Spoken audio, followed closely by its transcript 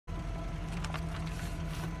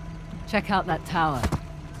Check out that tower.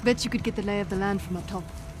 Bet you could get the lay of the land from up top.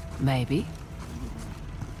 Maybe.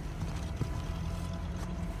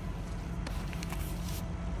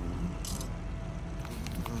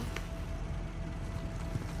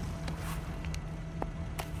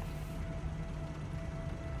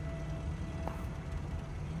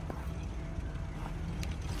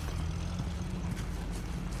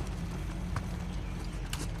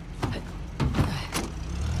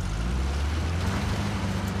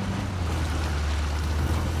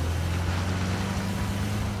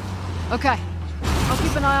 Okay. I'll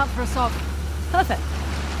keep an eye out for Assault. Perfect.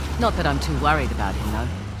 Not that I'm too worried about him, though.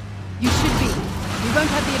 You should be. We won't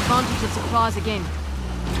have the advantage of surprise again.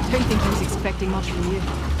 Don't think he was expecting much from you.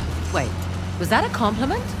 Wait, was that a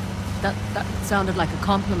compliment? That sounded like a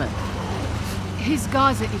compliment. His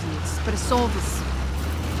guys are idiots, but Assault is...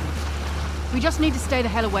 We just need to stay the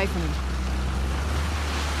hell away from him.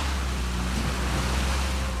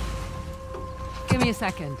 Give me a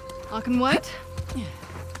second. I can wait.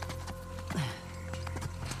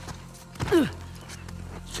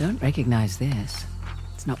 Don't recognize this.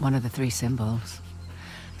 It's not one of the 3 symbols.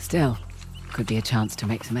 Still, could be a chance to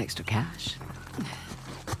make some extra cash.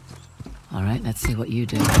 All right, let's see what you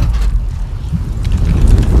do.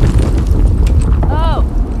 Oh!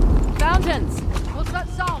 Fountains! What's that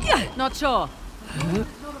sound? Not sure. It's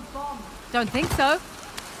not a bomb. Don't think so.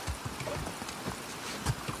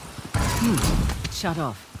 Shut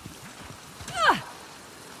off.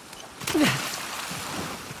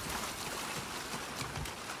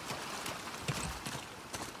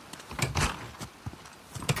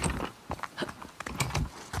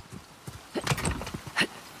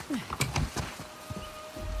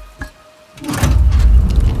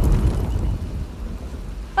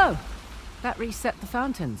 Oh, that reset the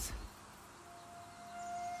fountains.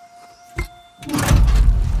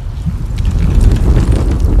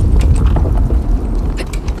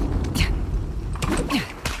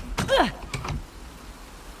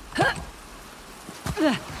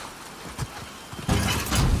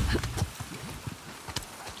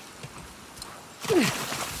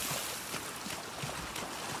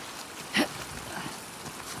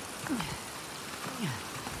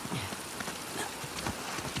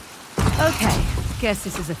 Okay, guess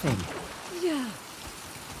this is a thing. Yeah.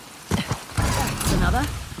 That's another.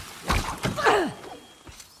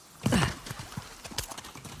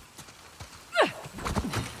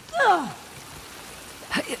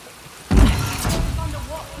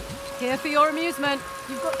 Here for your amusement.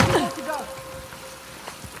 You've got 2 more to go.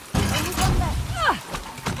 Only 1 left.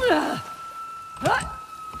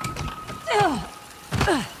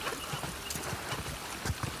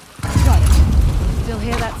 Got it. Still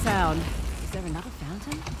hear that sound. Is there another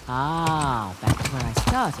fountain? Ah, back to where I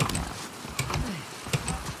started now.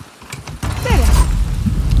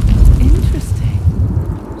 Interesting.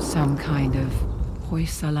 Some kind of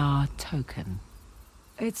Hoysala token.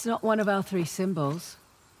 It's not one of our 3 symbols.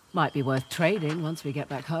 Might be worth trading once we get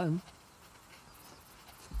back home.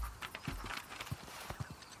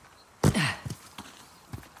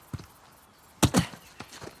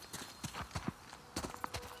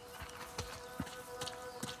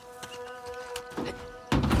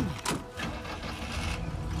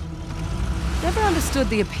 Never understood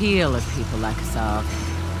the appeal of people like Assault.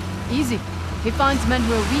 Easy. He finds men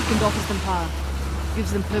who are weak and offers them power.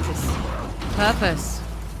 Gives them purpose. Purpose?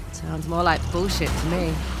 Sounds more like bullshit to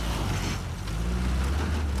me.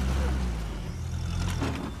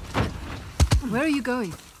 Where are you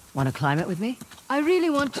going? Want to climb it with me? I really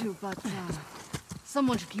want to, but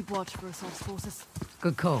someone should keep watch for Assault's forces.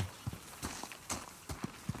 Good call.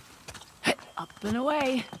 Up and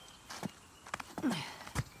away.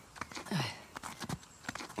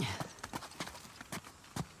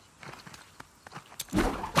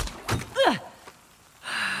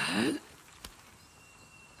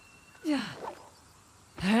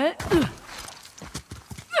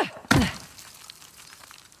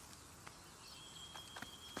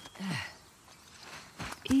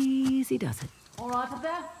 Easy does it. All right up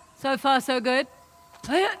there? So far, so good.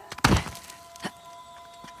 Be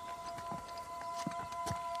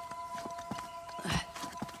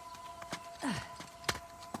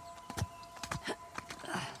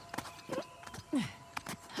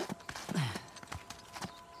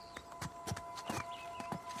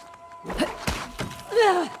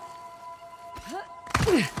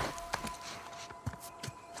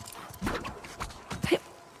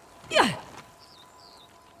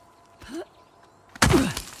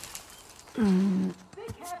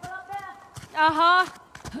careful.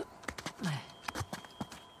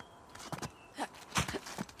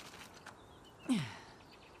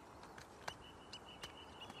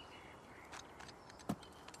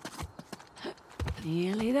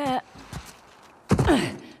 Nearly there.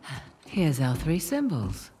 Here's our three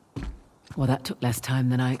symbols. Well, that took less time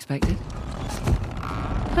than I expected.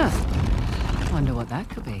 Huh. Wonder what that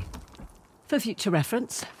could be. For future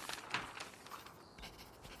reference.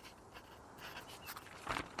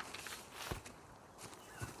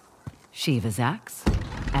 Shiva's axe.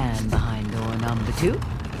 And behind door number 2.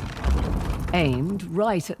 Aimed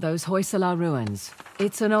right at those Hoysala ruins.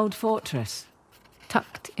 It's an old fortress,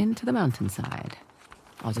 tucked into the mountainside.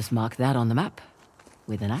 I'll just mark that on the map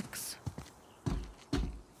with an axe.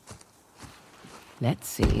 Let's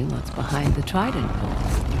see what's behind the trident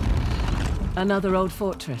walls. Another old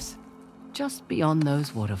fortress, just beyond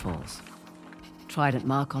those waterfalls. Trident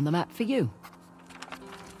mark on the map for you.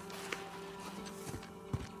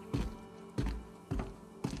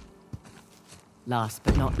 Last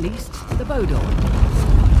but not least, the bow door.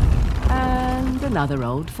 And another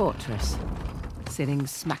old fortress, sitting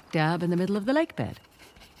smack dab in the middle of the lake bed.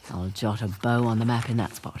 I'll jot a bow on the map in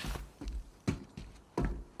that spot.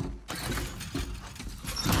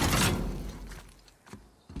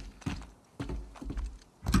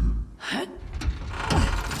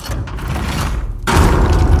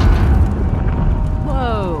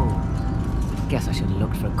 Whoa! Guess I should have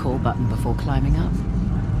looked for a call button before climbing up.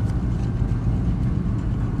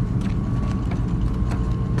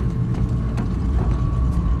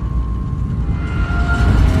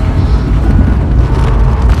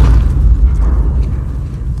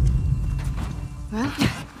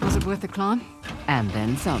 Worth the climb? And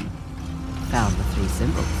then some. Found the three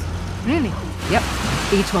symbols. Really? Yep.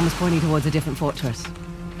 Each one was pointing towards a different fortress.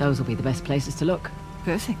 Those will be the best places to look.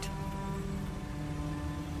 Perfect.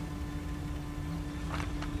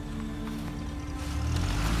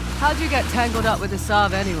 How'd you get tangled up with the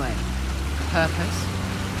Sav anyway? Purpose?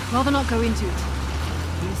 Rather not go into it.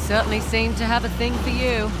 He certainly seemed to have a thing for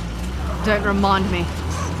you. Don't remind me.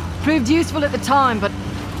 Proved useful at the time, but...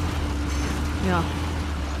 yeah.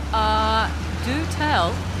 Do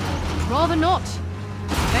tell. Rather not.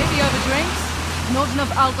 Maybe over drinks? Not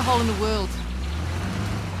enough alcohol in the world.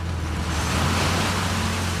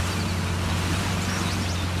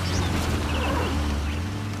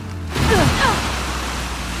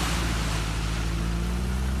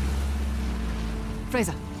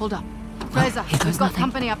 Fraser, hold up. Fraser, we've got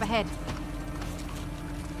company up ahead.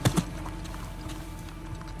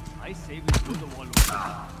 I say we do the wall over.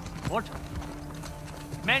 What?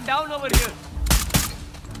 Man down over here!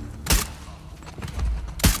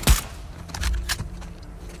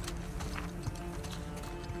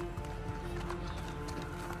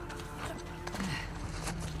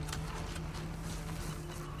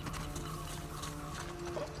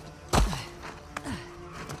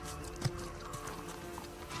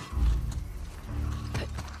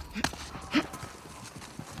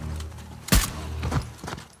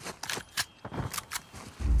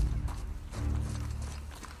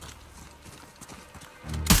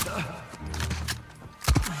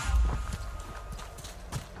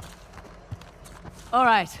 All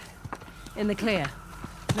right. In the clear.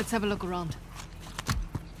 Let's have a look around.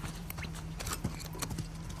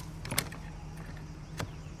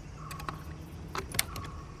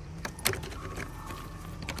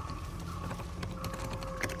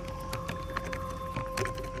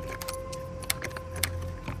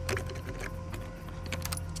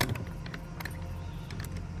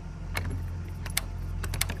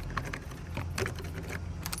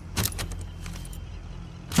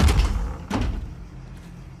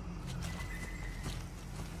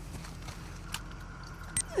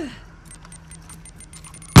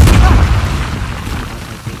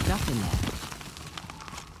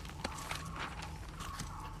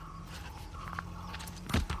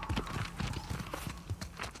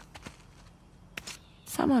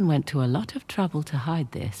 Someone went to a lot of trouble to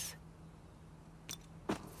hide this.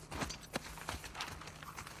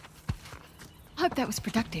 Hope that was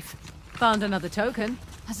productive. Found another token.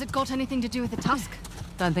 Has it got anything to do with the tusk?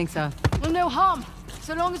 Don't think so. Well, no harm.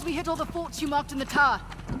 So long as we hit all the forts you marked in the tower.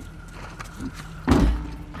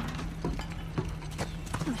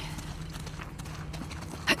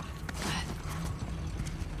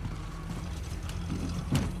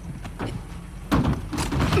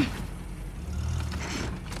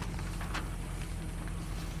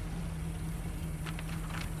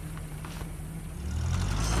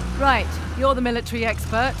 Right, you're the military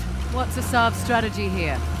expert. What's Asav's strategy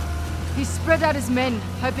here? He spread out his men,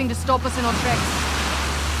 hoping to stop us in our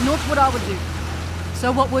tracks. Not what I would do.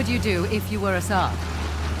 So what would you do if you were Asav?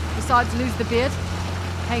 Besides lose the beard,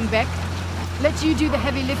 hang back, let you do the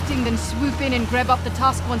heavy lifting, then swoop in and grab up the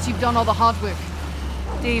tusk once you've done all the hard work.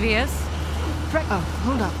 Devious? Oh,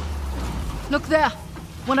 hold up. Look there!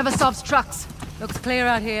 One of Asav's trucks. Looks clear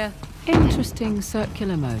out here. Interesting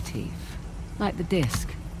circular motif. Like the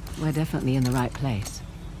disc. We're definitely in the right place.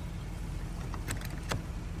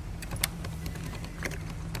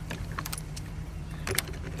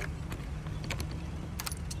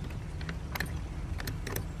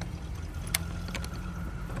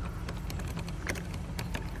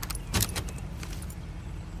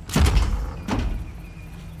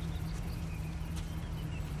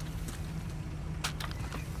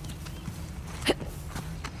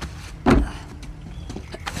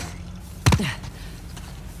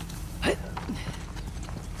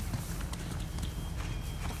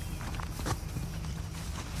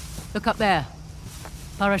 Look up there.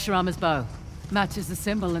 Parashurama's bow. Matches the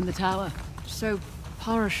symbol in the tower. So,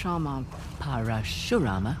 Parashurama.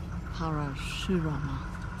 Parashurama? Parashurama.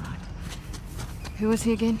 Right. Who was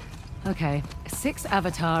he again? Okay. 6th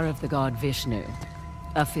avatar of the god Vishnu.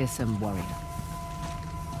 A fearsome warrior.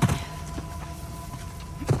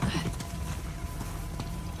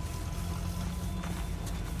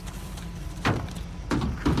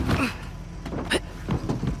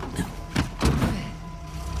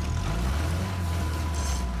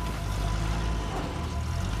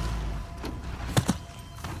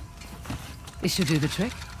 This should do the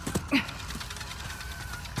trick.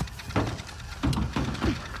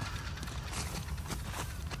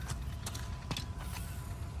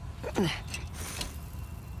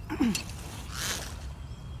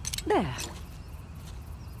 There.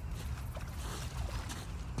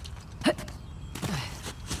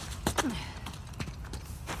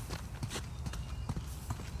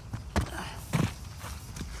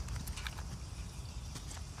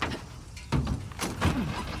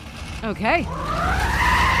 Okay. Going.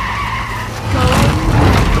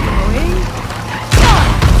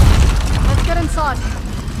 Let's get inside.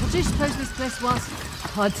 What do you suppose this place was?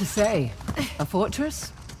 Hard to say. A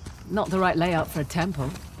fortress? Not the right layout for a temple.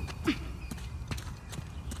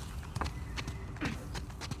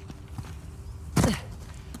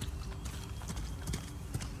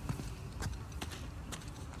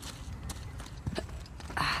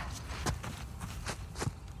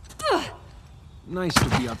 Nice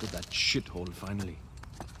to be out of that shithole finally.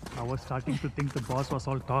 I was starting to think the boss was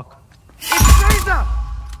all talk.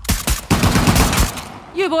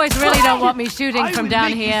 You boys really don't want me shooting from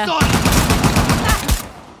down here.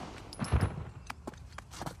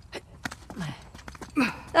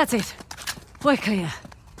 That's it. We're clear.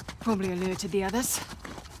 Probably alerted the others.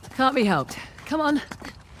 Can't be helped. Come on.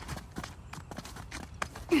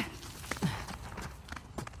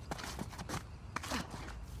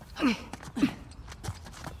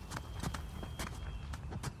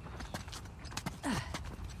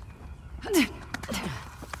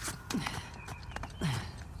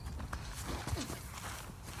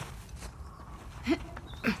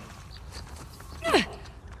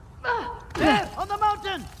 On the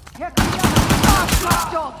mountain!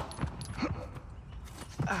 Stop!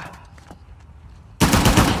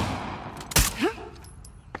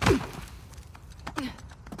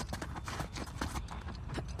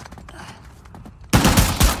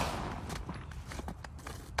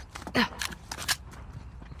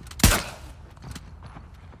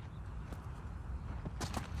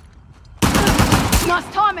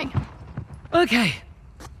 Nice timing! Okay.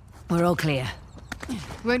 We're all clear.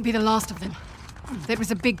 Won't be the last of them. There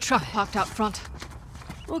was a big truck parked out front.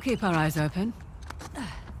 We'll keep our eyes open.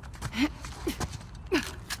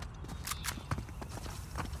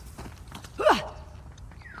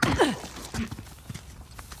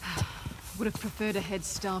 Would have preferred a head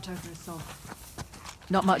start over us all.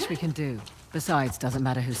 Not much we can do. Besides, doesn't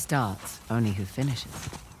matter who starts, only who finishes.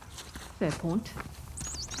 Fair point.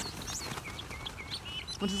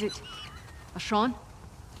 What is it? A shrine?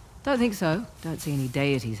 Don't think so. Don't see any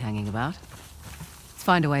deities hanging about. Let's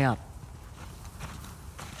find a way up.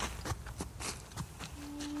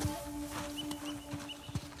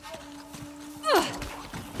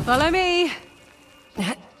 Follow me!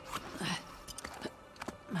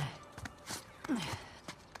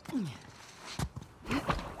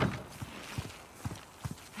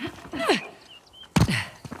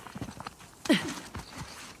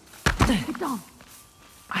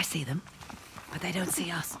 I see them, but they don't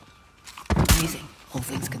see us. Amazing, all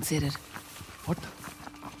things considered. What?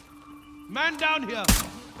 Man down here!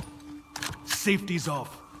 Safety's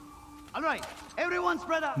off. All right, everyone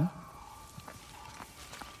spread out.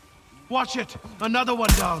 Watch it! Another one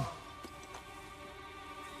down.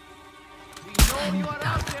 We know you are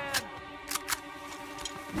out there.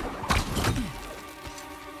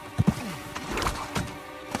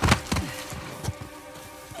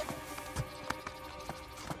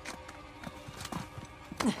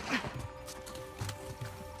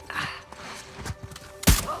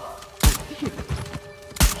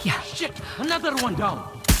 Another one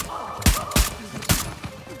down.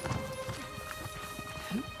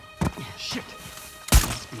 Shit.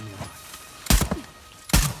 Must be nearby.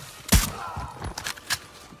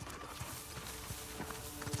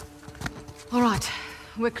 All right,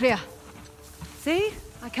 we're clear. See?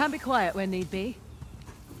 I can be quiet when need be.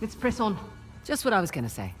 Let's press on. Just what I was gonna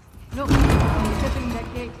say. Look, step in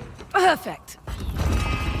that gate. Perfect.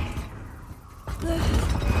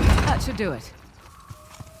 That should do it.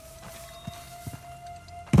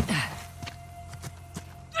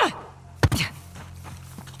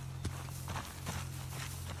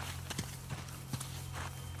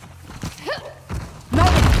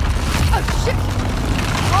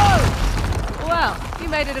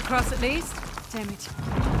 Made it across at least. Damn it.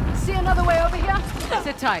 See another way over here?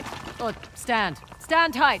 Sit tight. Or stand.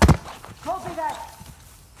 Stand tight. Copy that.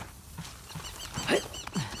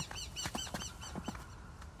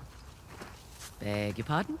 Beg your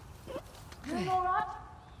pardon? Doing all right?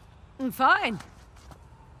 I'm fine.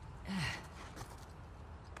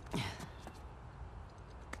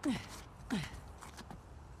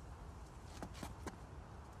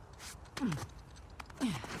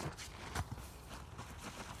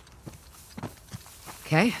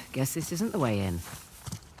 Okay, guess this isn't the way in.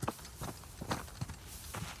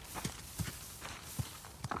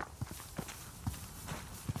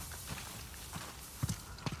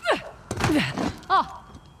 Oh,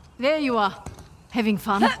 there you are. Having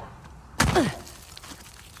fun?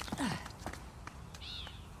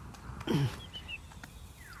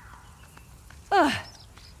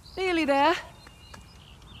 Nearly there.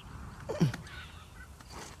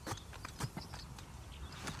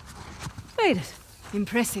 Made it.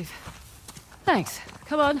 Impressive. Thanks.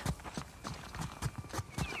 Come on.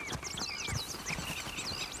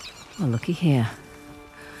 Well, looky here.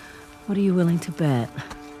 What are you willing to bet?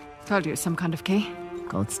 Told you it's some kind of key.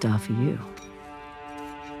 Gold star for you.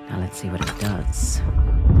 Now let's see what it does.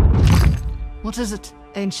 What is it?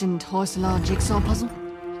 Ancient Hoysala jigsaw puzzle?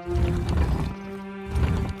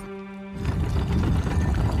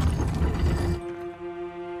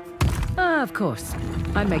 Ah, of course.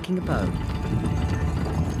 I'm making a bow.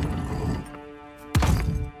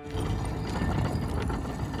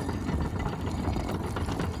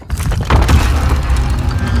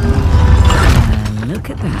 And look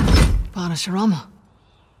at that. Parashurama.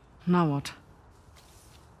 Now what?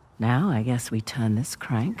 Now I guess we turn this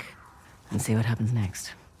crank and see what happens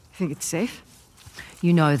next. Think it's safe?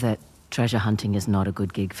 You know that treasure hunting is not a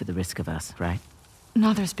good gig for the risk of us, right?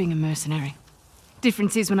 Neither is being a mercenary.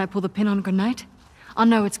 Difference is when I pull the pin on a grenade, I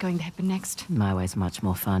know what's going to happen next. My way's much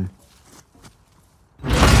more fun.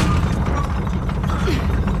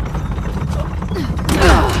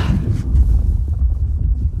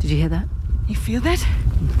 Did you hear that? You feel that?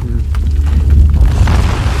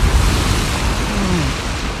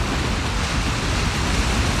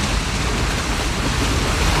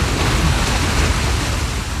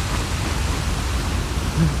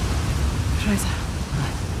 Fraser,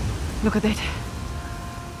 look at that.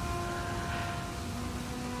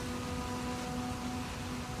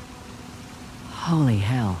 Holy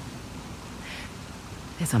hell.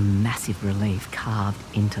 There's a massive relief carved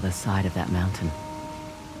into the side of that mountain.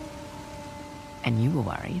 And you were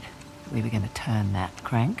worried that we were going to turn that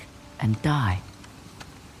crank and die.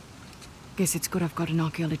 Guess it's good I've got an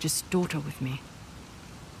archaeologist's daughter with me.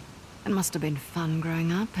 It must have been fun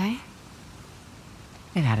growing up, eh?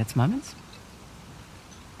 It had its moments.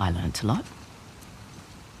 I learnt a lot.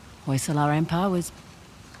 Hoysala Empire was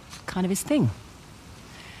kind of his thing.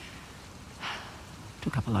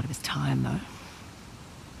 Took up a lot of his time, though.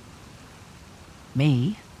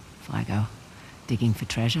 Me, if I go digging for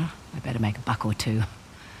treasure, I better make a buck or two.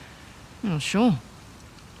 Oh, sure.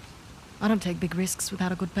 I don't take big risks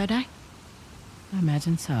without a good payday. I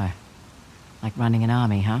imagine so. Like running an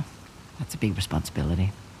army, huh? That's a big responsibility.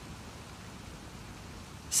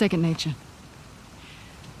 Second nature.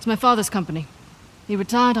 It's my father's company. He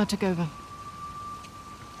retired, I took over.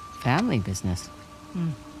 Family business.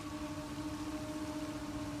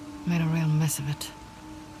 Made a real mess of it.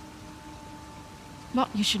 Lot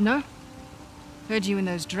you should know. Heard you and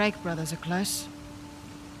those Drake brothers are close.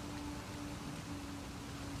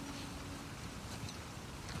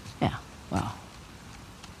 Yeah, well,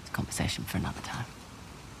 it's a conversation for another time.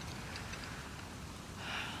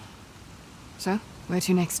 So, where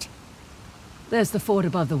to next? There's the fort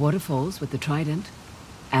above the waterfalls with the trident.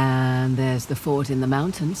 And there's the fort in the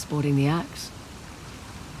mountains sporting the axe.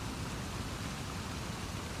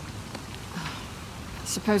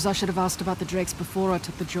 Suppose I should have asked about the Drakes before I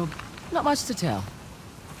took the job. Not much to tell.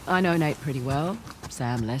 I know Nate pretty well,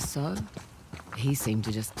 Sam less so. He seemed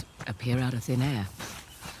to just appear out of thin air.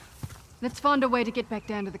 Let's find a way to get back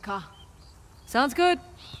down to the car. Sounds good.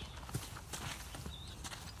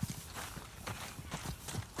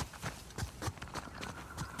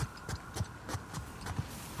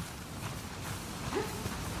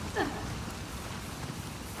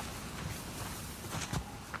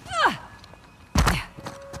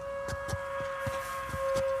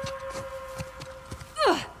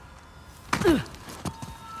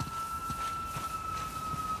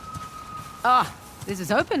 Ah, this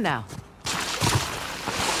is open now.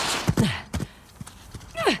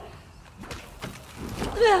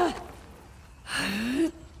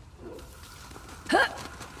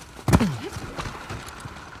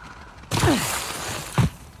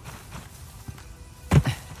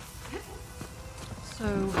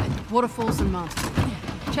 So, waterfalls and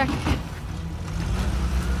mountains. Check.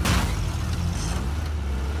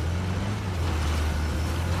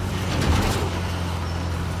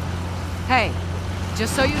 Hey,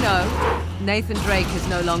 just so you know, Nathan Drake is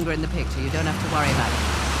no longer in the picture. You don't have to worry about it.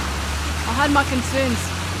 I had my concerns.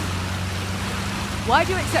 Why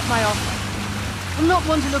do you accept my offer? I'm not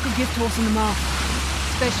one to look a gift horse in the mouth.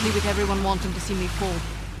 Especially with everyone wanting to see me fall.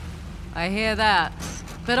 I hear that.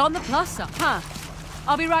 But on the plus side, huh?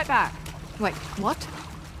 I'll be right back. Wait, what?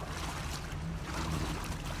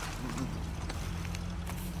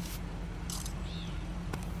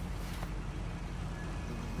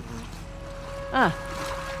 Ah,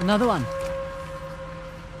 another one.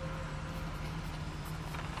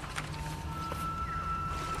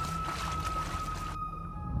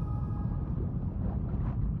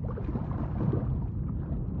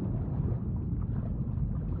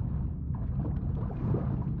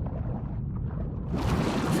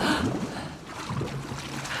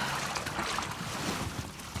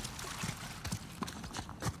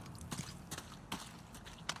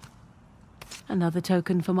 Another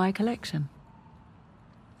token for my collection.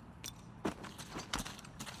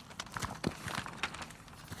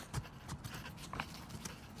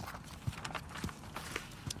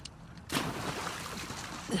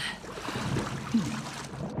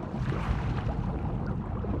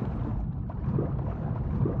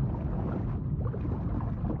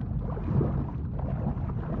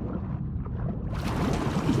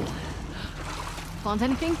 Find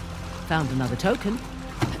anything? Found another token.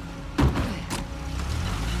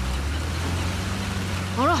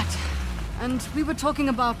 All right. And we were talking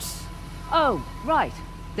about... Oh, right.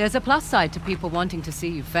 There's a plus side to people wanting to see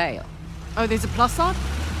you fail. Oh, there's a plus side?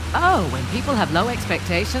 Oh, when people have low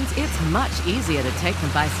expectations, it's much easier to take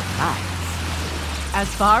them by surprise. As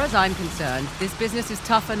far as I'm concerned, this business is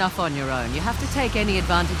tough enough on your own. You have to take any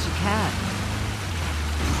advantage you can.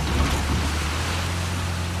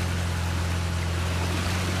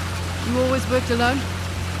 You always worked alone?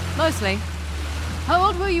 Mostly. How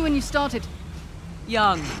old were you when you started?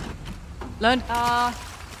 Young. Learned,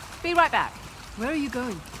 be right back. Where are you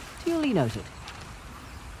going? Duly noted.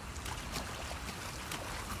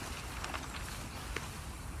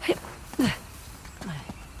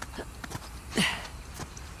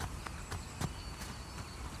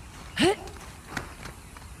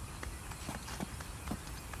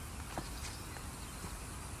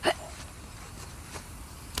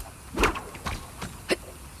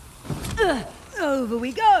 Over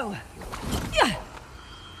we go.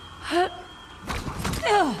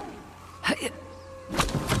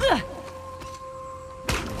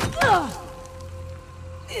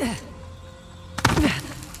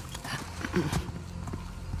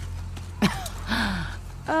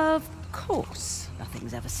 Of course,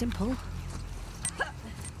 nothing's ever simple.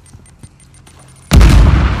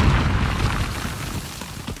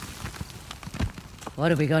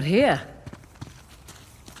 What have we got here?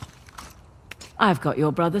 I've got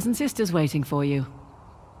your brothers and sisters waiting for you.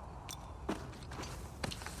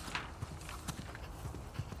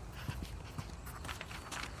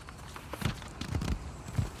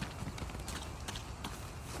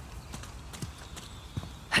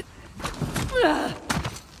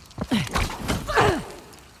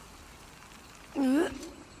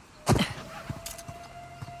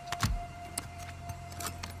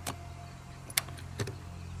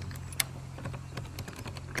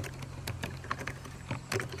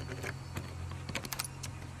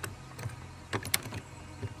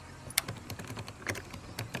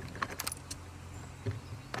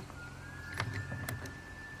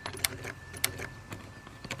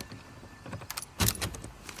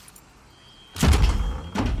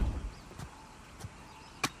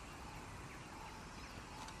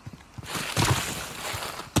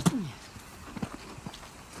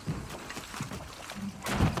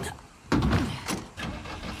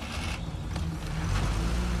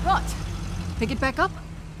 Pick it back up?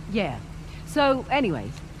 Yeah. So,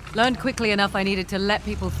 anyway, learned quickly enough I needed to let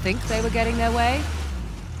people think they were getting their way,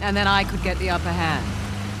 and then I could get the upper hand.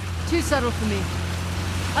 Too subtle for me.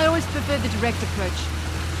 I always prefer the direct approach.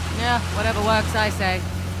 Yeah, whatever works, I say.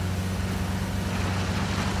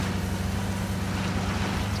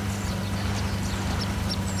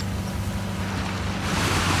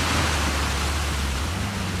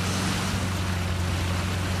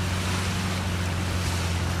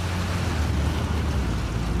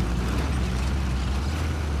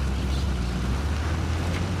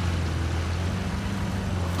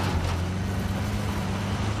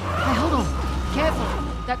 Hey, hold on. Careful.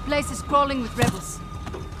 That place is crawling with rebels.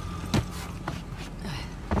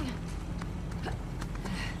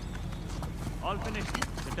 All finished.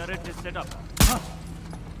 The turret is set up.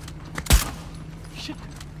 Shit.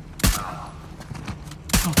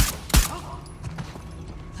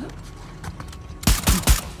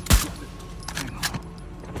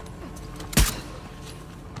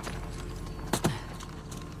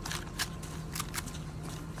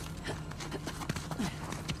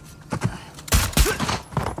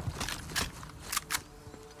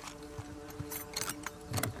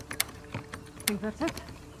 Think that's it?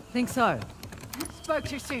 Think so. Spoke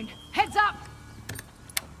too soon. Heads up!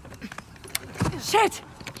 Shit!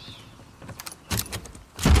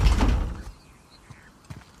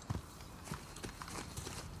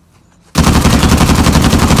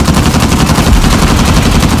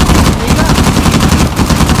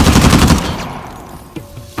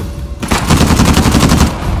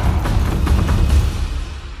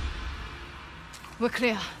 We're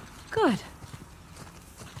clear. Good.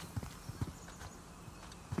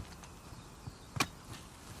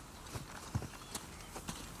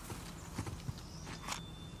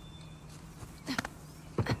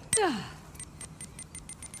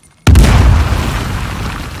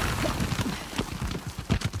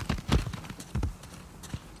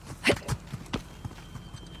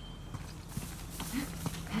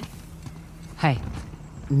 Hey,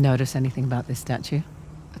 notice anything about this statue?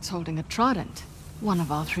 It's holding a trident. One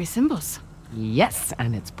of our 3 symbols. Yes,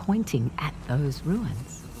 and it's pointing at those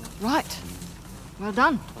ruins. Right. Well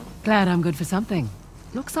done. Glad I'm good for something.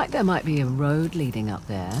 Looks like there might be a road leading up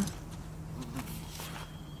there.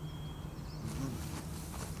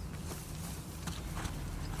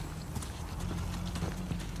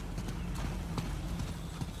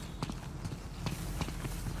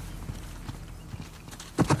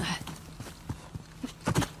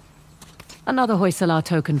 Another Hoysala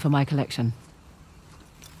token for my collection.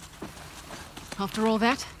 After all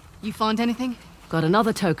that, you find anything? Got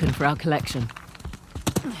another token for our collection.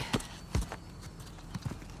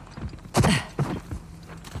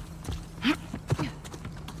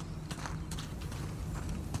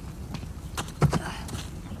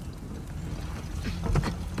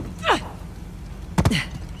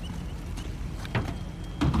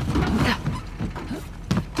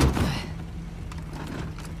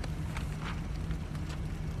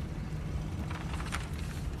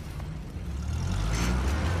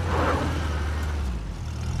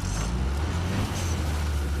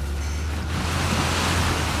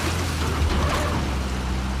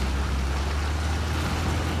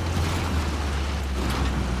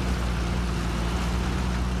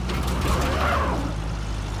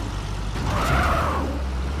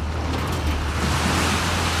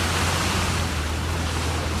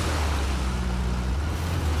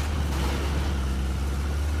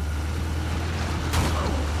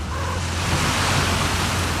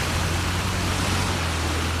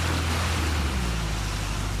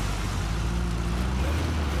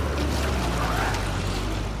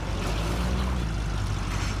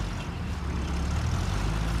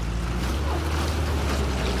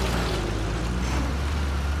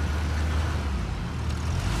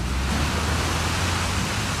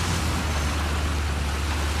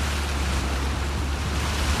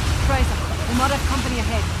 We might have company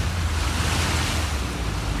ahead.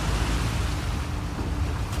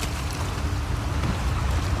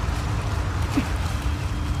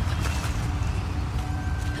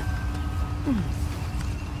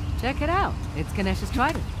 Check it out. It's Ganesh's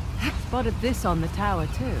trident. Spotted this on the tower,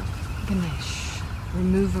 too. Ganesh,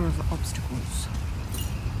 remover of obstacles.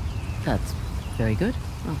 That's very good.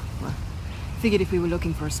 Oh, well. Figured if we were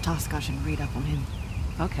looking for his task, I should read up on him.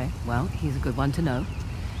 Okay, well, he's a good one to know.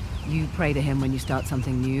 You pray to him when you start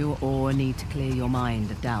something new or need to clear your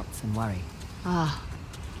mind of doubts and worry. Ah,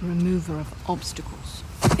 remover of obstacles.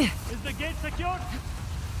 Is the gate secured?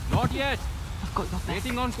 Not yet. I've got your back.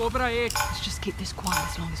 Waiting on Cobra 8. Let's just keep this quiet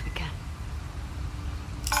as long as we can.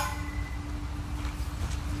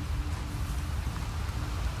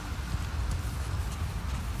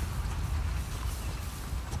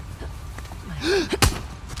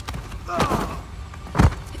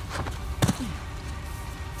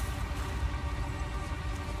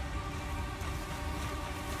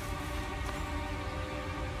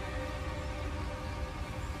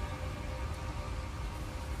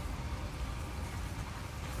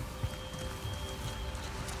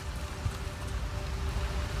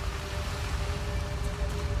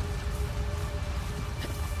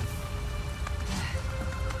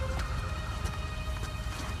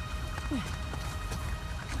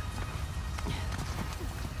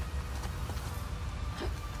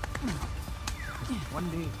 One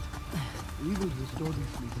day, we will restore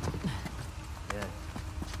these places. Yes.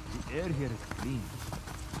 The air here is clean.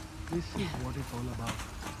 This is what it's all about.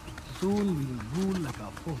 Soon we will rule like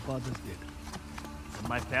our forefathers did. And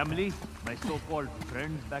my family, my so-called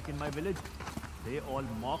friends back in my village, they all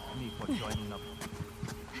mocked me for joining up.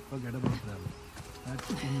 Forget about them. That's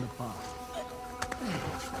in the past.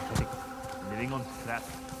 Pathetic. Living on scraps.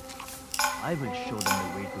 I will show them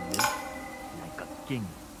the way to live like a king.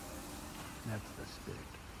 That's the spirit.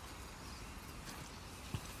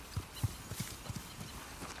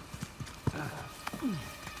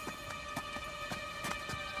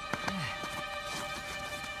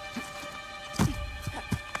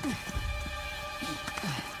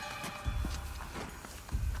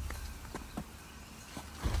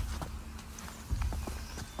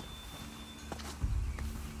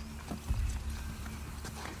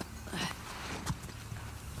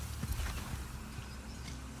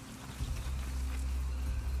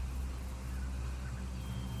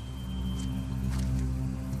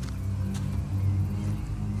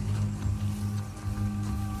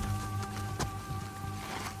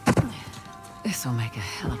 This'll make a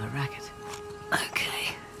hell of a racket.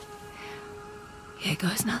 Okay. Here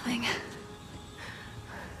goes nothing.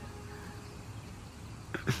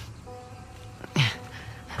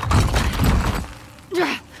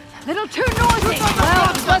 Little too noisy!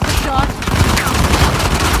 Well, it was a shot.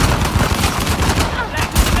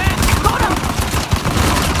 Got him!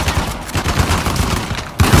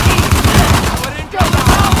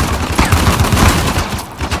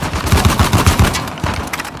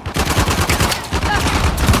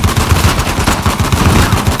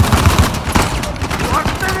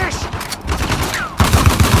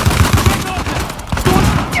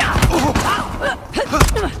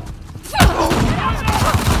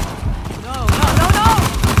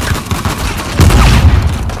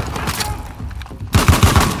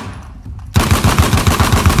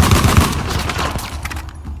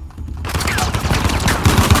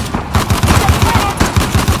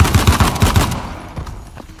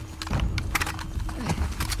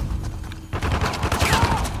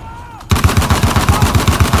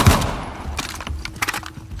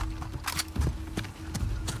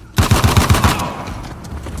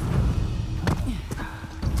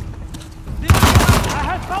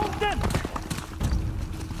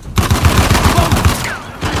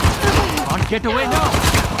 Get away now!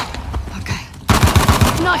 Okay.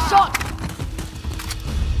 Nice shot!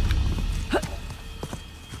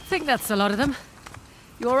 Think that's a lot of them.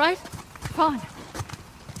 You alright? Fine.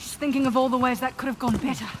 Just thinking of all the ways that could have gone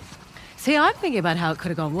better. See, I'm thinking about how it could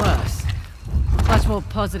have gone worse. Much more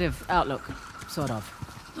positive outlook, sort of.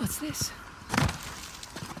 What's this?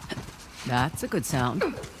 That's a good sound.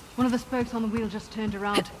 One of the spokes on the wheel just turned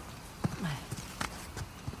around.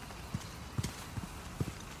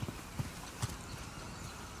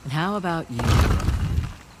 And how about you?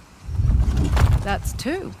 That's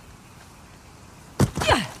two.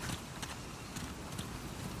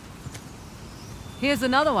 Here's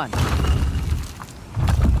another one.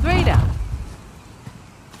 3 down.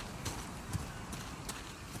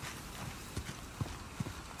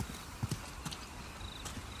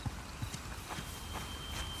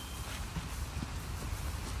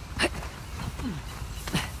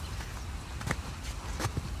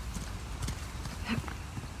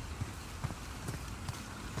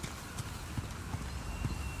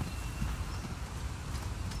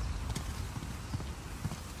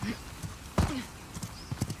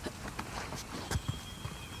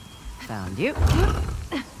 Found you.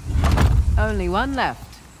 Only one left.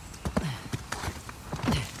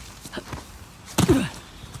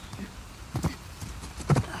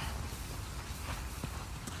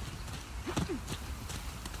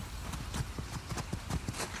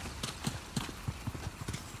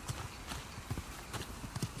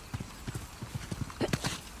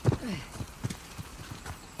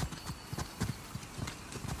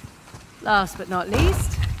 Last but not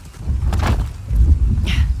least,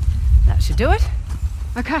 that should do it.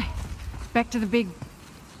 Okay, back to the big...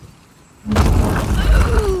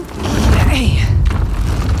 Hey!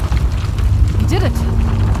 You did it!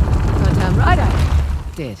 Goddamn right I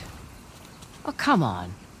did. Oh, come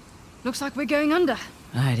on. Looks like we're going under.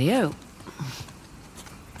 Rightio.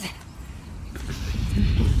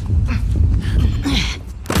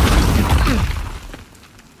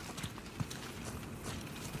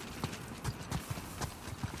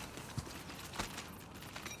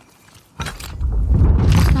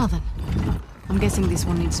 Now then, I'm guessing this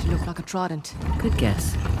one needs to look like a trident. Good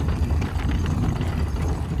guess.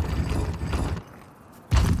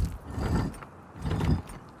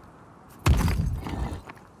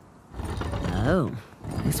 Oh,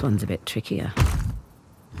 This one's a bit trickier.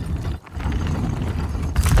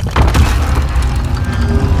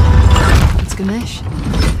 It's Ganesh.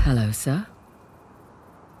 Hello, sir.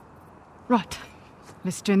 Right.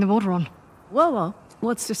 Let's turn the water on. Well,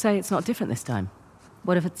 what's to say it's not different this time?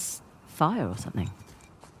 What if it's fire or something?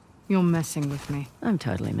 You're messing with me. I'm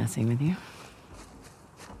totally messing with you.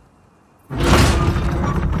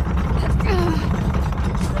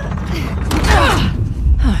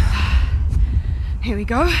 Here we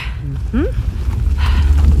go. I'm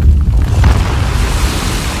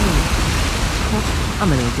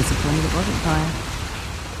a little disappointed it wasn't fire.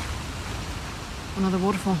 Another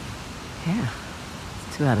waterfall. Yeah.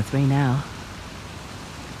 2 out of 3 now.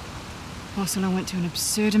 Ursula went to an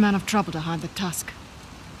absurd amount of trouble to hide the tusk.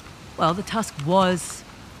 Well, the tusk was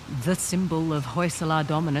the symbol of Hoysala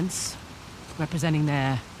dominance, representing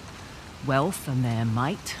their wealth and their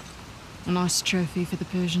might. A nice trophy for the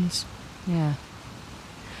Persians. Yeah.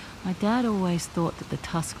 My dad always thought that the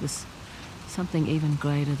tusk was something even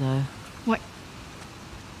greater, though. What?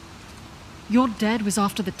 Your dad was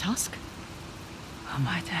after the tusk? Oh,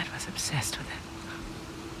 my dad was obsessed with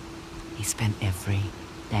it. He spent every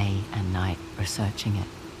day and night researching it.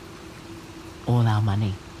 All our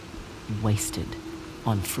money wasted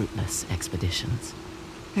on fruitless expeditions.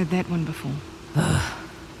 Heard that one before.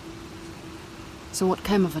 So what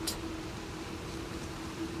came of it?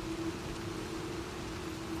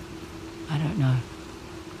 I don't know.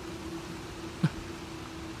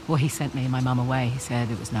 Well, he sent me and my mum away. He said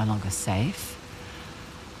it was no longer safe.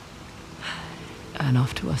 And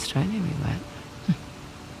off to Australia we went.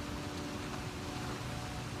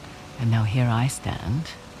 And now here I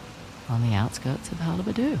stand on the outskirts of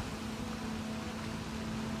Halibadu.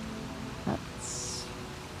 That's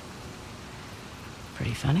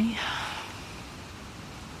pretty funny.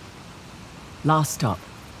 Last stop.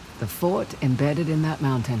 The fort embedded in that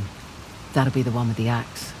mountain. That'll be the one with the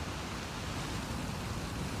axe.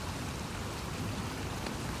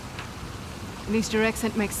 At least your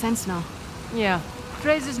accent makes sense now. Yeah,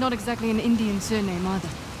 Fraser's not exactly an Indian surname either.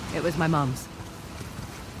 it was my mum's.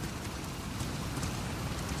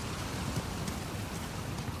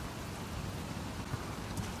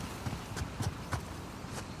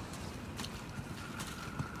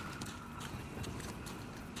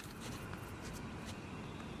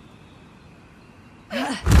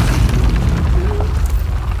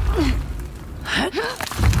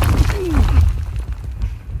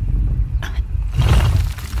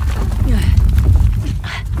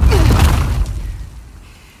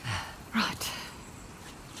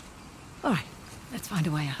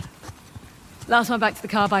 Last one back to the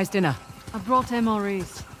car buys dinner. I brought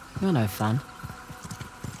MREs. You're no fun.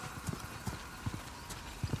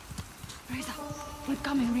 Fraser,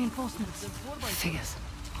 incoming reinforcements. Figures.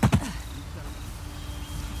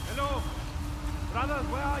 Hello? Brothers,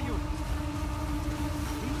 where are you?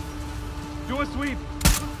 Do a sweep.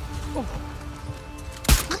 Oh.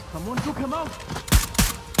 Someone took him out.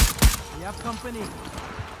 We have company.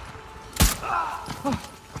 Oh.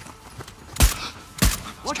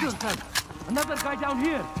 Watch yourself. Another guy down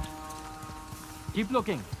here. Keep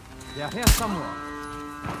looking. They are here somewhere.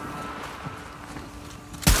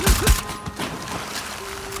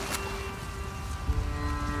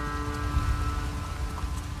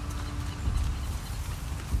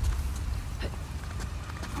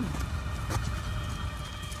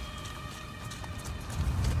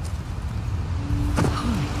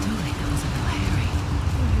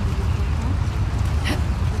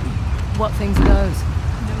 What things are those?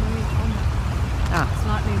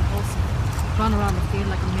 Slightly impulsive. Run around the field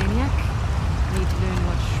like a maniac. Need to learn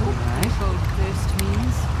what short controlled thirst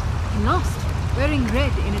means. And last, wearing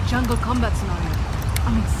red in a jungle combat scenario.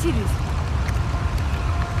 I mean, seriously.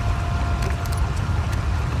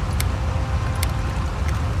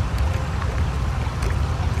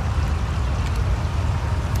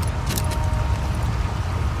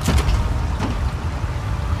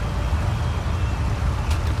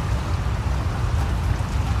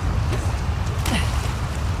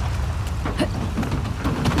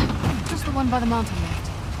 By the mountain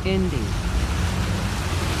left. Indeed.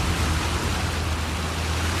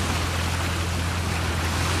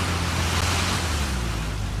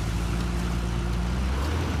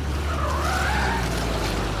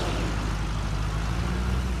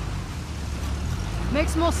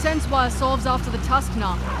 Makes more sense why Asov's after the tusk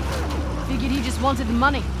now. Figured he just wanted the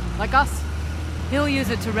money, like us. He'll use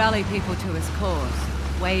it to rally people to his cause.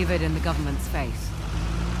 Wave it in the government's face.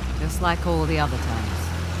 Just like all the other times.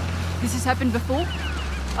 This has happened before?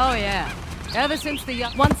 Oh yeah. Ever since the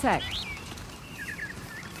One sec.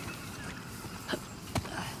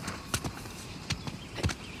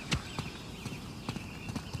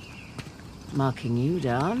 Marking you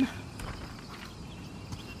down.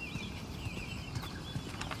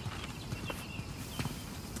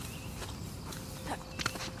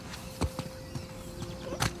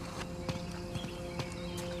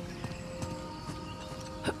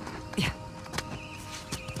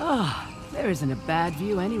 Oh, there isn't a bad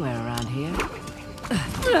view anywhere around here.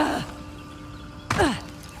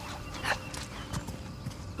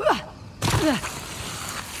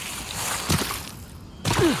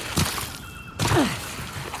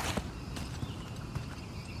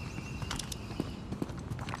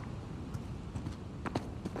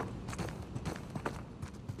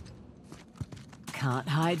 Can't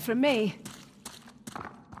hide from me.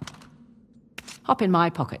 Hop in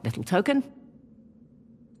my pocket, little token.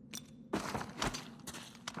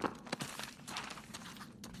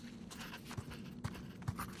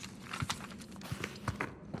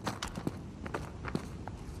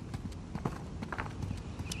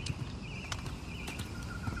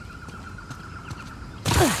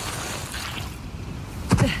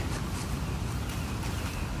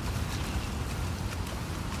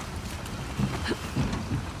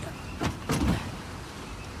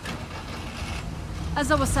 As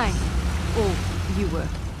I was saying, or you were,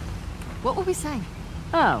 what were we saying?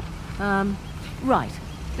 Oh, right.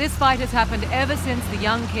 This fight has happened ever since the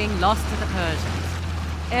young king lost to the Persians.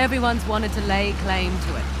 Everyone's wanted to lay claim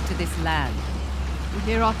to it, to this land. And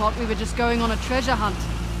here I thought we were just going on a treasure hunt.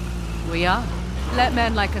 We are? Let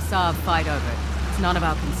men like Asav fight over it. It's none of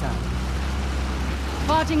our concern.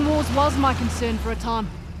 Fighting wars was my concern for a time.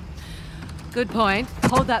 Good point.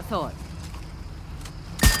 Hold that thought.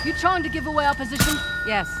 You trying to give away our position?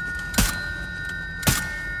 Yes.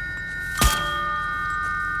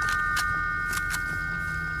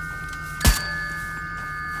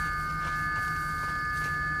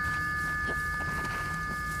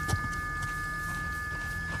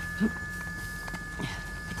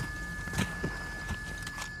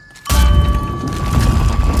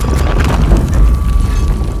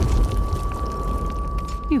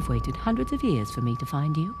 You've waited hundreds of years for me to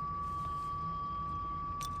find you.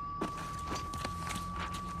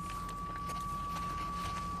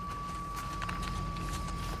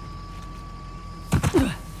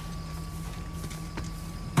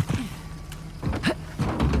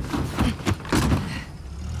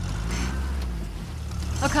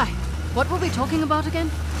 Okay, what were we talking about again?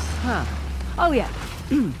 Huh. Oh, yeah.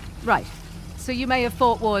 Right. So you may have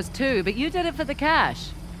fought wars too, but you did it for the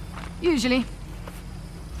cash. Usually.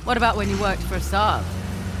 What about when you worked for Asav?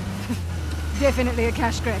 Definitely a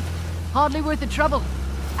cash grab. Hardly worth the trouble.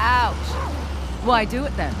 Ouch. Why do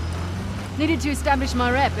it then? Needed to establish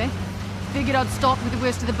my rep, eh? Figured I'd start with the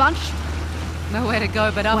worst of the bunch. Nowhere to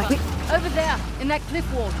go but up. Wait. Over there, in that cliff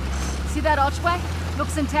wall. See that archway?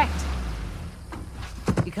 Looks intact.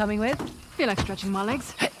 You coming with? Feel like stretching my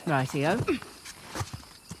legs. Rightio.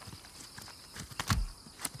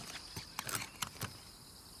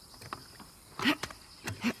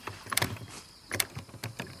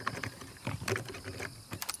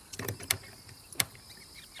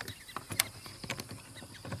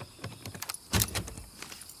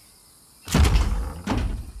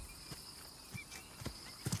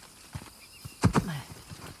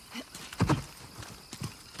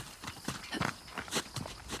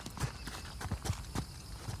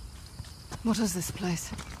 What is this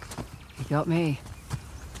place? You got me.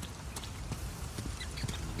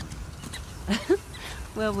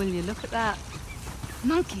 Well, will you look at that?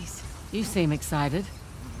 Monkeys. You seem excited.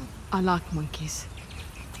 I like monkeys.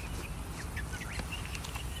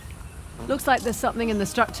 Looks like there's something in the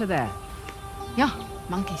structure there. Yeah,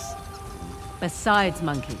 monkeys. Besides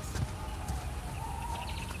monkeys.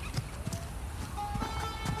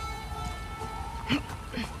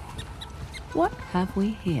 What have we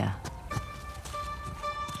here?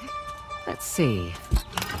 Let's see.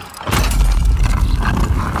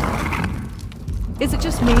 Is it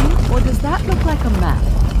just me, or does that look like a map?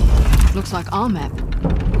 Looks like our map.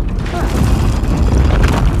 Huh.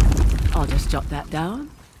 I'll just jot that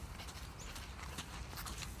down.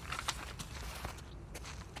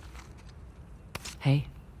 Hey,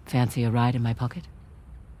 fancy a ride in my pocket?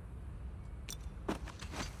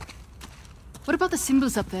 What about the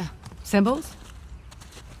symbols up there? Symbols?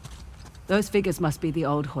 Those figures must be the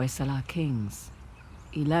old Hoysala kings.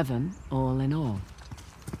 11 all in all.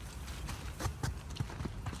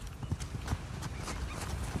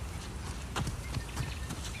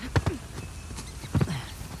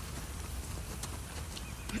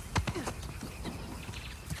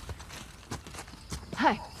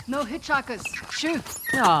 Hey, no hitchhikers. Shoo.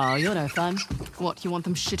 Oh, you're no fun. What, you want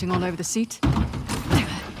them shitting all over the seat?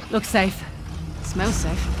 Look safe. Smells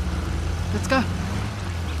safe. Let's go.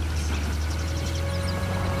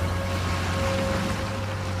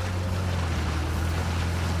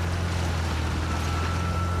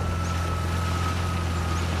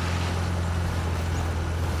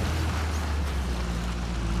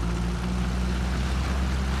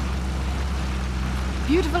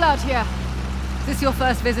 Beautiful out here. Is this your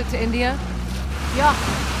first visit to India? Yeah,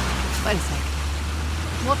 Wait a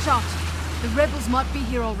sec. watch out. The rebels might be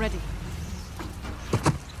here already.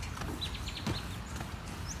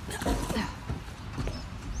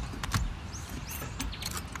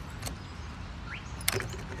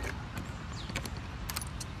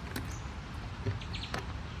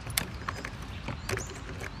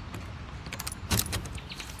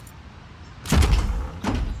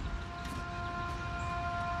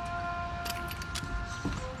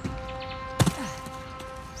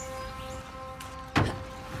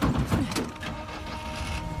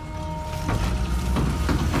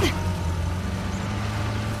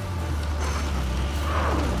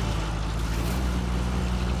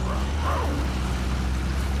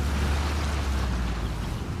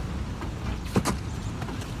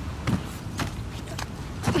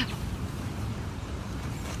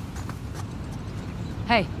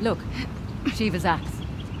 Hey, look. Shiva's axe.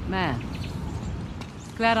 Man.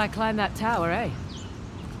 Glad I climbed that tower, eh?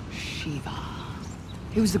 Shiva.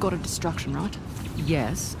 He was the god of destruction, right?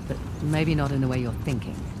 Yes, but maybe not in the way you're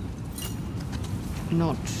thinking.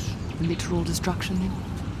 Not literal destruction, then?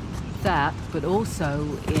 That, but also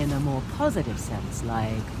in a more positive sense,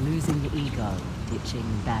 like losing the ego, ditching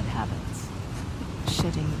bad habits.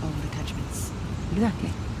 Shedding old attachments. Exactly.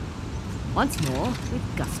 Once more,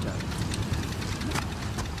 with gusto.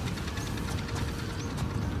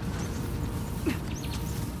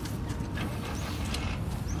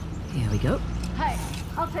 Here we go. Hey,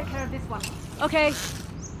 I'll take care of this one. Okay.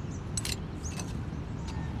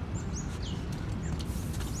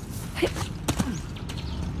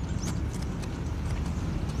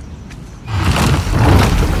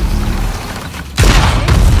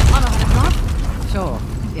 Sure,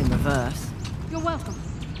 in reverse. You're welcome.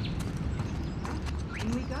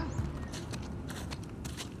 In we go.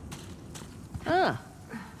 Ah.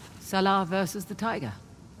 Salah versus the tiger.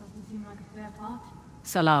 Doesn't seem like a fair part.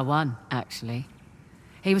 Salah won, actually.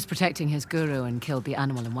 He was protecting his guru and killed the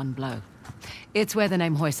animal in one blow. It's where the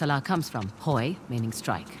name Hoysala comes from. Hoy, meaning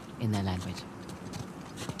strike, in their language.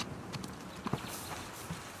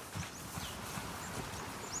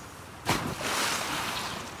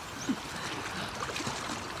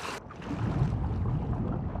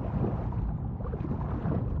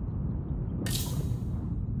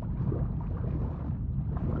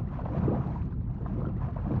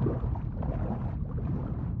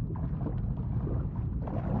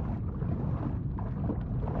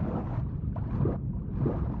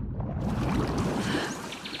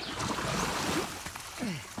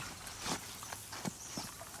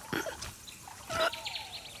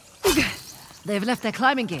 They've left their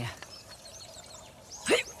climbing gear.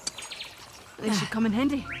 They should come in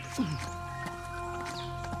handy.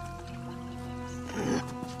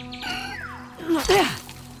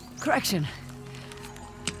 Correction.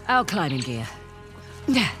 Our climbing gear.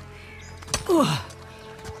 Oh.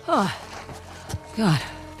 Oh. God,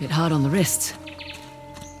 a bit hard on the wrists.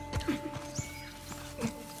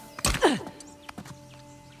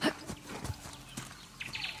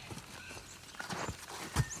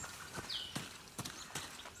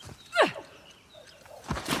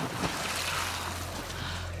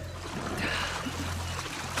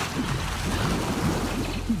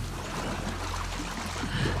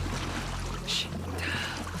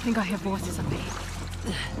 I think I hear voices up here.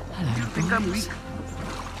 You think I'm weak?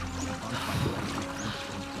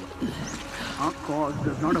 Our cause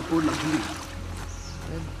does not afford luxury.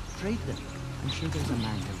 Then trade them. I'm sure there's a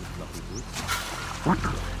man here with floppy boots. What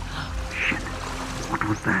the? Shit. What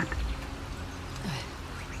was that?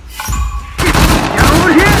 Get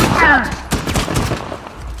over here!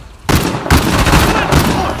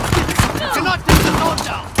 Cannot take the sword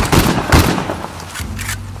down!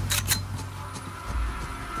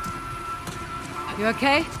 You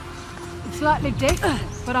okay? Slightly deaf,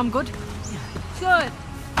 but I'm good. Good.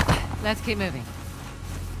 Let's keep moving.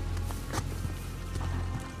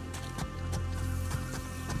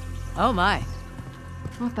 Oh my.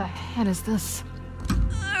 What the hell is this?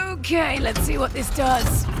 Okay, let's see what this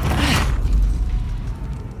does.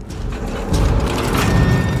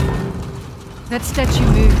 That statue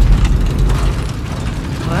moved.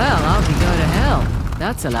 Well, I'll be going to hell.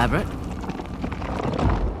 That's elaborate.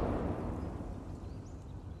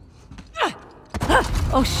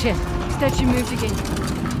 Oh shit. Statue moved again.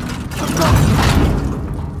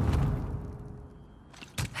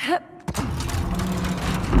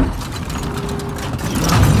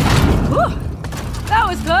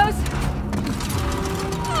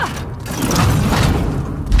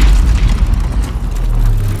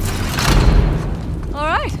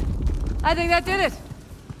 I think that did it.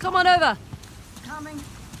 Come on over. Coming.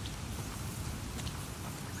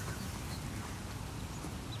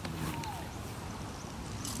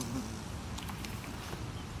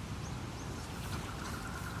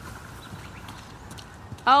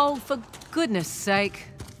 Oh, for goodness sake.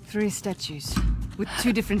 3 statues with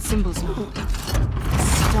 2 different symbols now. A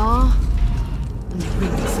star and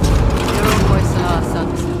rings. They're all Hoysala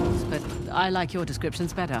sun symbols, but I like your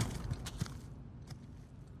descriptions better.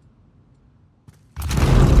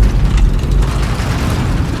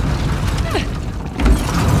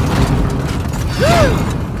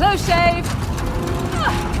 Close shave!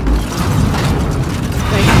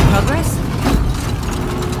 Making progress?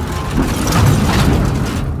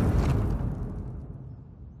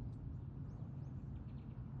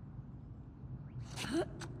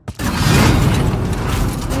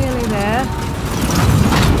 Nearly there.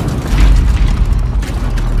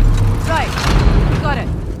 Right, got it.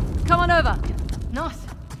 Come on over. Nice.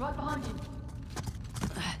 Right behind you.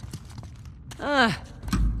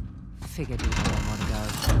 Figured you'd want one go.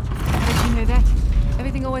 How did you know that?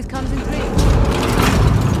 Everything always comes in 3.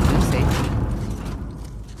 We'll see.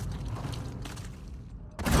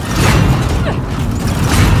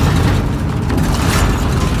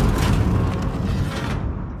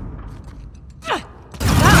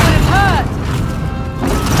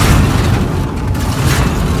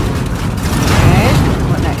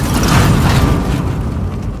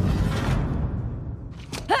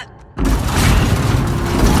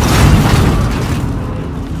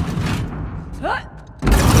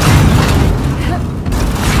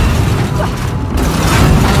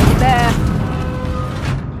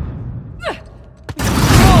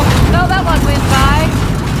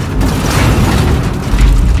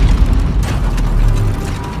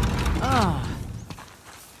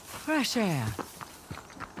 Fresh air.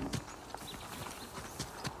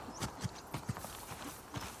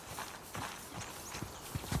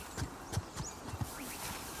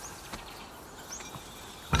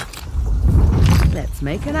 Let's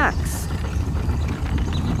make an axe.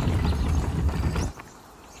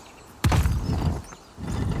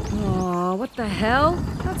 Oh, what the hell?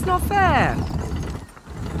 That's not fair.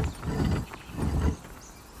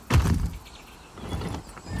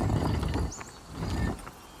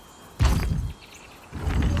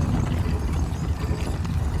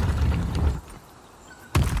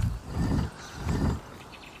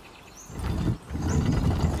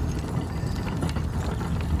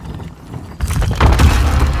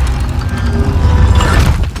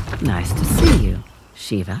 Nice to see you,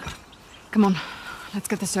 Shiva. Come on, let's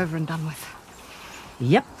get this over and done with.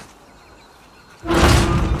 Yep.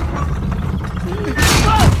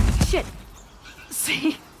 Oh, shit!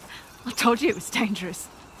 See? I told you it was dangerous.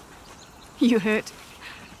 You hurt.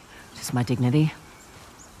 Just my dignity.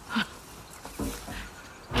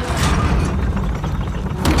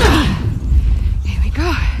 Here we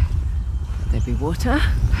go. There be water.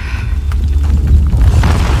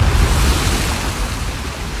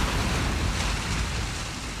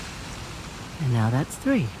 And now that's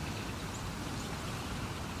 3.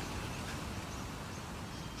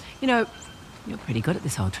 You know, you're pretty good at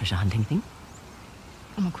this whole treasure hunting thing.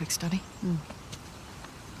 I'm a quick study.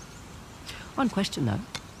 One question, though.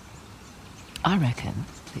 I reckon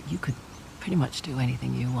that you could pretty much do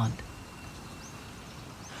anything you want.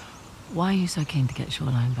 Why are you so keen to get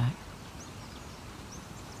Shoreline back?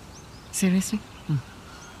 Seriously?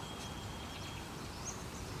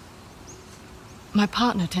 My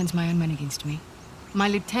partner turns my own men against me. My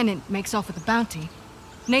lieutenant makes off with a bounty.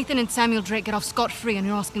 Nathan and Samuel Drake get off scot-free, and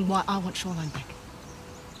you're asking why I want Shoreline back.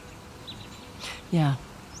 Yeah.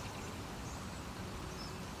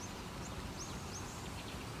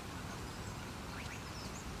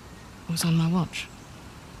 It was on my watch.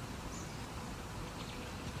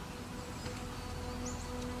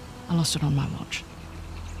 I lost it on my watch.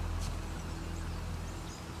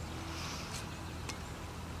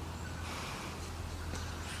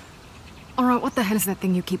 All right, what the hell is that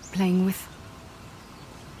thing you keep playing with?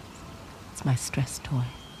 It's my stress toy.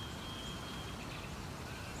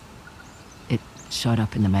 It showed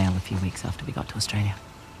up in the mail a few weeks after we got to Australia.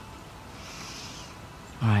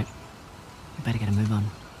 All right, we better get a move on.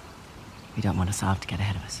 We don't want Assav to get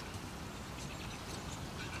ahead of us.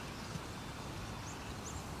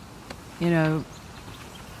 You know,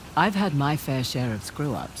 I've had my fair share of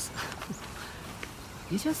screw-ups.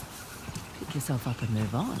 You just pick yourself up and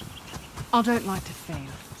move on. I don't like to fail.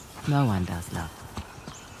 No one does, love.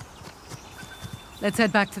 Let's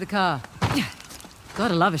head back to the car.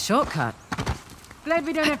 Gotta love a shortcut. Glad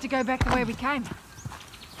we don't have to go back the way we came.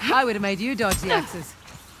 I would have made you dodge the axes.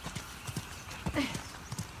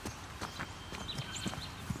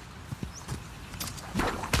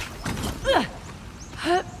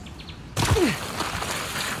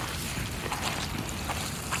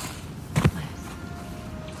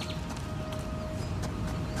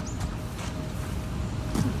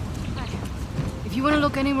 want to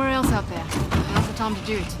look anywhere else out there. Now's the time to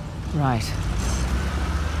do it. Right.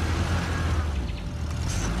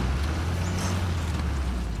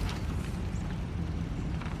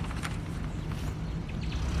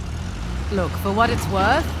 Look, for what it's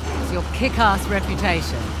worth, it's your kick-ass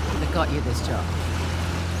reputation that got you this job.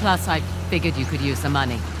 Plus, I figured you could use some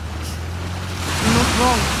money. You're not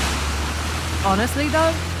wrong. Honestly,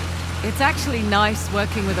 though, it's actually nice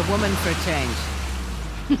working with a woman for a change.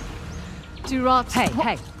 Do rot.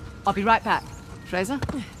 Hey, I'll be right back. Fraser?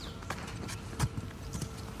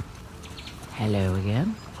 Hello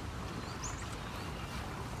again.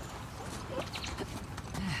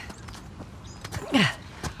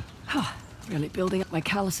 Really building up my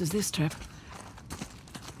calluses this trip.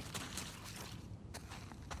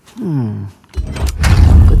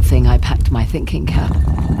 Good thing I packed my thinking cap.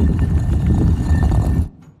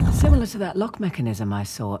 Similar to that lock mechanism I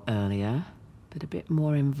saw earlier, but a bit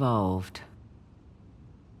more involved.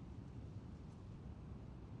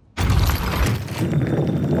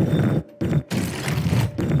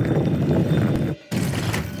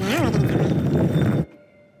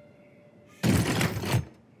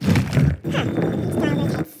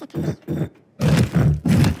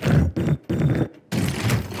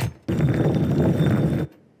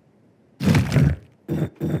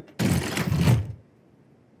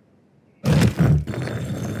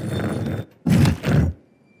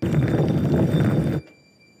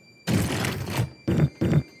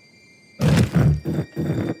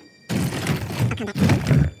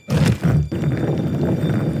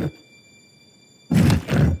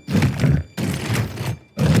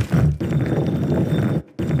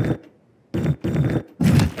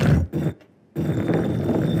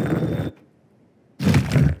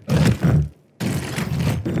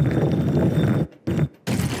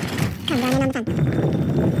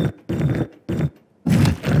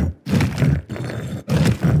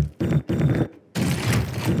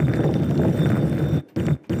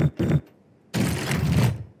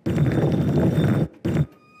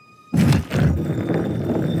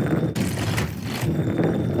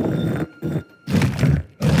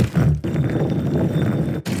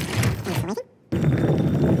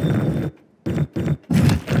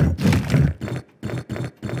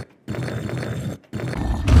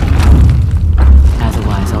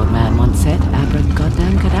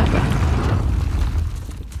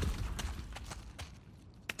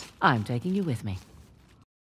 I'm taking you with me.